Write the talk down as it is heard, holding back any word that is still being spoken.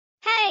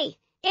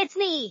It's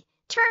me,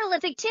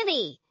 Turtleific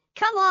Timmy.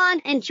 Come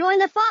on and join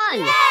the fun.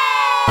 Yay!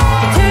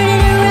 Turn it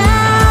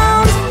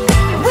around,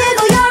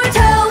 wiggle your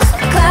toes,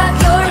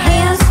 clap your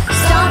hands,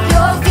 stomp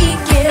your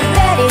feet, get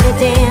ready to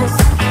dance,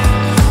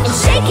 and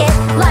shake it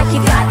like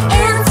you got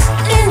ants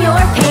in your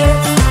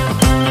pants.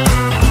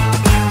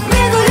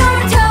 Wiggle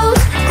your toes,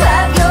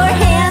 clap your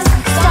hands,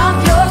 stomp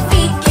your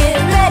feet, get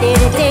ready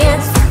to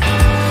dance,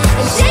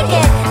 and shake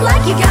it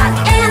like you got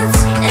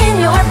ants in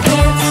your pants.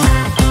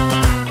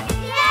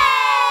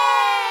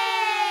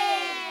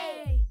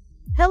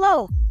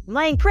 Hello,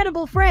 my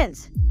incredible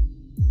friends!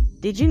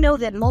 Did you know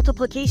that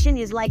multiplication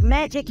is like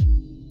magic?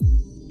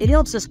 It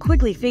helps us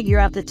quickly figure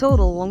out the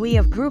total when we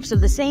have groups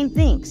of the same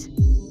things.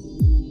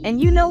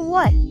 And you know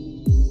what?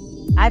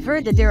 I've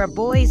heard that there are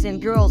boys and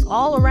girls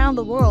all around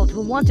the world who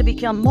want to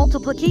become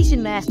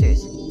multiplication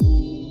masters.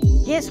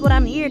 Guess what?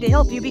 I'm here to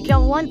help you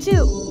become one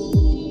too.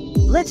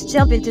 Let's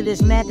jump into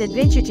this math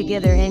adventure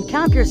together and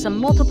conquer some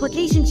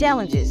multiplication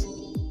challenges.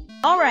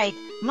 Alright,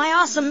 my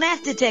awesome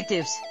math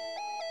detectives!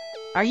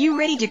 Are you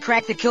ready to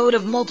crack the code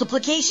of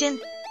multiplication?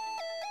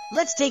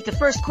 Let's take the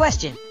first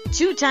question.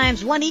 2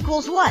 times 1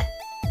 equals what?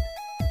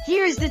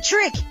 Here is the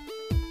trick.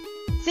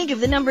 Think of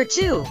the number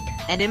 2,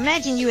 and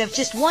imagine you have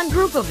just one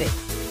group of it.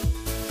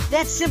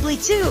 That's simply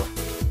 2.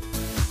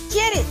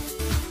 Get it?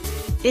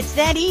 It's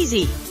that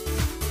easy.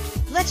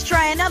 Let's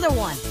try another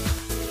one.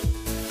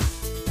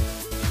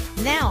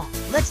 Now,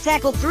 let's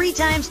tackle 3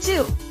 times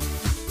 2.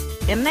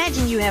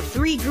 Imagine you have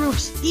 3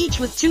 groups, each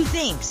with 2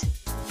 things.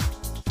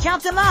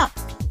 Count them up.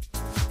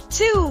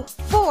 2,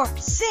 4,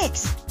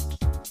 6.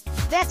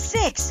 That's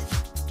 6.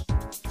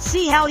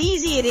 See how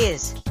easy it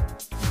is?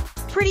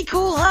 Pretty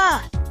cool,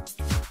 huh?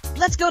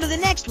 Let's go to the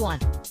next one.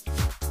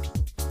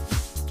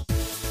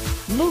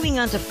 Moving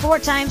on to 4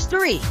 times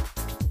 3.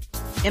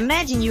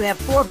 Imagine you have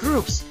 4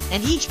 groups,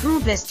 and each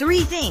group has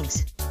 3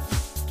 things.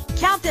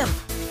 Count them.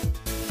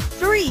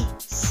 3,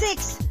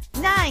 6,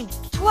 9,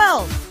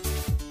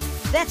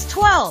 12. That's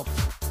 12.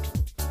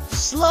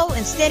 Slow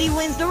and steady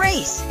wins the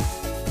race.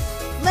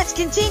 Let's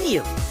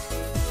continue.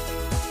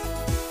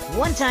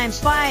 1 times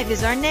 5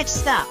 is our next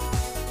stop.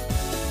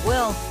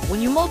 Well,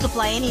 when you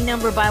multiply any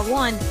number by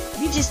 1,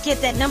 you just get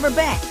that number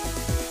back.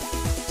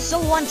 So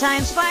 1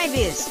 times 5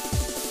 is,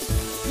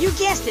 you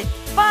guessed it,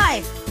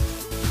 5.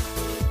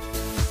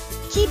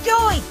 Keep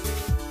going.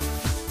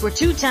 For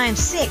 2 times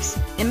 6,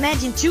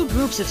 imagine 2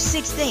 groups of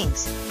 6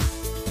 things.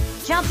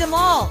 Count them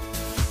all.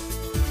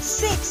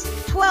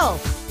 6, 12.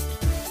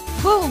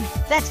 Boom,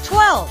 that's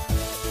 12.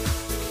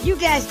 You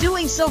guys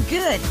doing so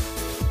good.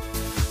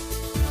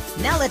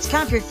 Now let's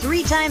conquer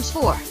 3 times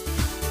 4.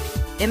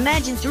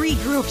 Imagine 3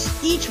 groups,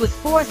 each with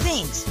 4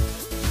 things.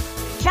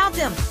 Count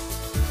them.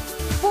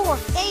 4,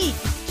 8,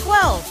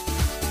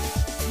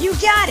 12. You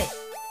got it.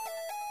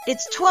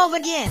 It's 12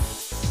 again.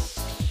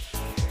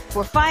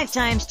 For 5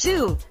 times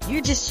 2,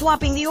 you're just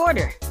swapping the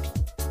order.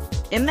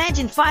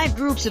 Imagine 5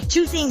 groups of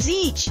 2 things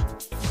each.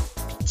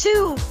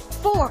 2,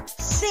 4,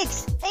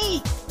 6,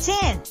 8,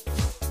 10.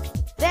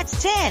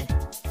 That's 10.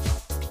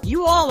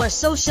 You all are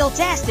so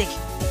shelltastic.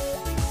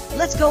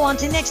 Let's go on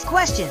to next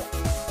question.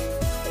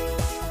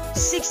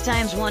 6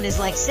 times 1 is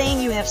like saying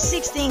you have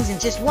 6 things in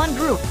just one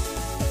group.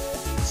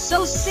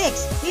 So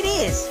 6 it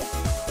is.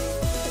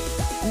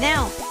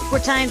 Now, for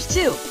times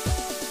 2.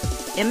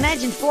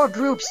 Imagine 4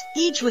 groups,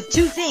 each with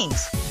 2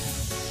 things.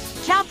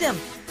 Count them.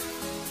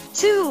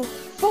 2,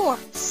 4,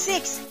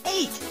 6,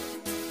 8.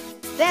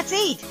 That's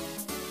 8.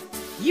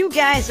 You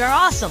guys are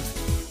awesome.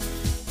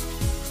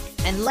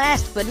 And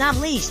last but not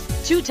least,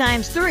 2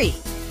 times 3.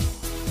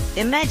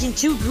 Imagine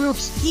 2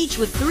 groups, each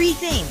with 3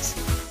 things.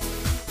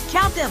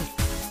 Count them.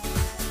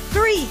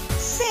 3,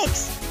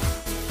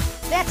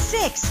 6. That's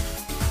 6.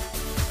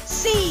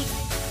 See?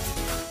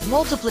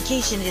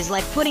 Multiplication is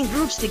like putting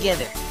groups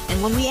together,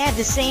 and when we add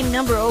the same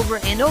number over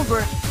and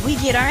over, we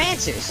get our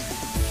answers.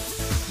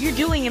 You're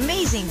doing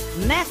amazing,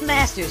 Math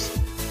Masters.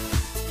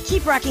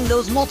 Keep rocking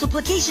those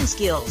multiplication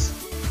skills.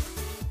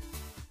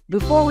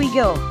 Before we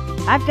go,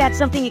 I've got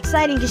something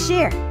exciting to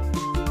share.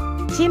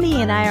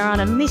 Timmy and I are on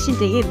a mission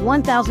to hit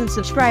 1,000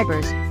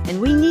 subscribers, and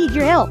we need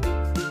your help.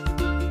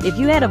 If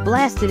you had a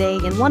blast today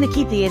and want to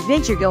keep the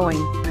adventure going,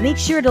 make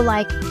sure to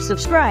like,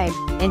 subscribe,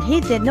 and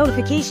hit that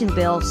notification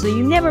bell so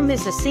you never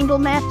miss a single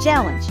math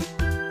challenge.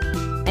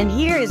 And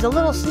here is a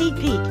little sneak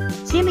peek.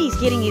 Timmy's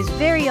getting his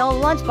very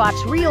own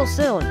lunchbox real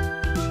soon.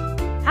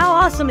 How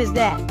awesome is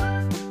that?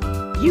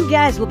 You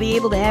guys will be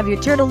able to have your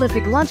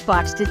Turtleific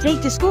lunchbox to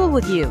take to school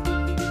with you.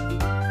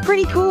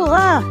 Pretty cool,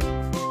 huh?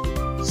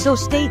 So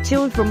stay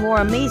tuned for more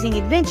amazing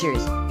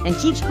adventures, and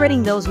keep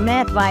spreading those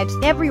math vibes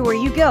everywhere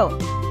you go.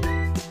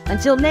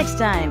 Until next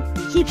time,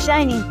 keep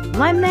shining,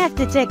 my math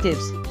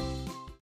detectives!